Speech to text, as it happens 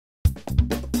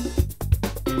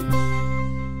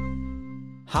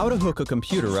How to hook a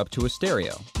computer up to a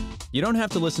stereo. You don't have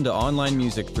to listen to online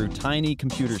music through tiny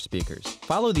computer speakers.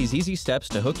 Follow these easy steps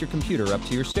to hook your computer up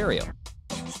to your stereo.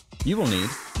 You will need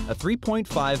a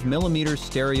 3.5mm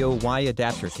stereo Y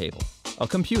adapter cable, a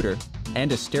computer,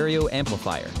 and a stereo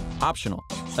amplifier. Optional,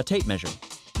 a tape measure.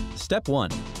 Step 1.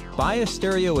 Buy a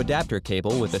stereo adapter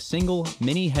cable with a single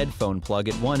mini headphone plug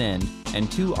at one end and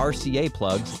two RCA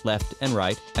plugs left and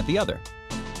right at the other.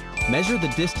 Measure the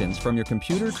distance from your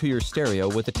computer to your stereo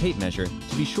with a tape measure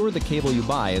to be sure the cable you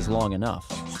buy is long enough.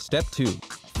 Step 2.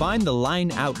 Find the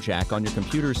line out jack on your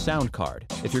computer's sound card.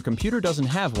 If your computer doesn't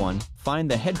have one, find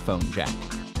the headphone jack.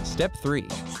 Step 3.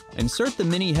 Insert the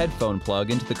mini headphone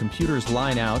plug into the computer's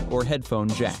line out or headphone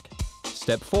jack.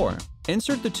 Step 4.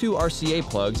 Insert the two RCA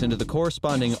plugs into the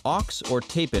corresponding aux or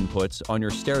tape inputs on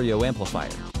your stereo amplifier.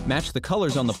 Match the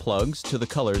colors on the plugs to the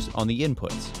colors on the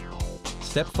inputs.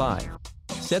 Step 5.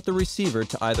 Set the receiver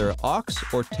to either aux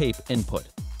or tape input.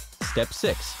 Step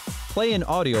 6. Play an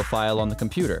audio file on the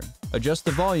computer. Adjust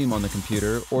the volume on the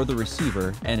computer or the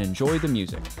receiver and enjoy the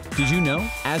music. Did you know?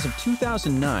 As of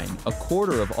 2009, a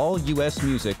quarter of all US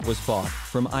music was bought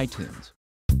from iTunes.